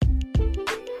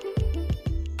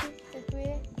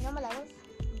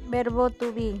Verbo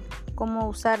to be, ¿cómo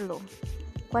usarlo?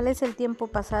 ¿Cuál es el tiempo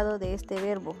pasado de este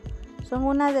verbo? Son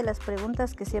una de las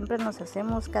preguntas que siempre nos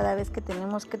hacemos cada vez que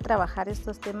tenemos que trabajar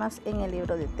estos temas en el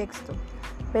libro de texto.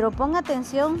 Pero pon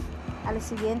atención al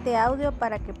siguiente audio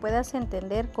para que puedas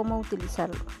entender cómo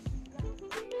utilizarlo.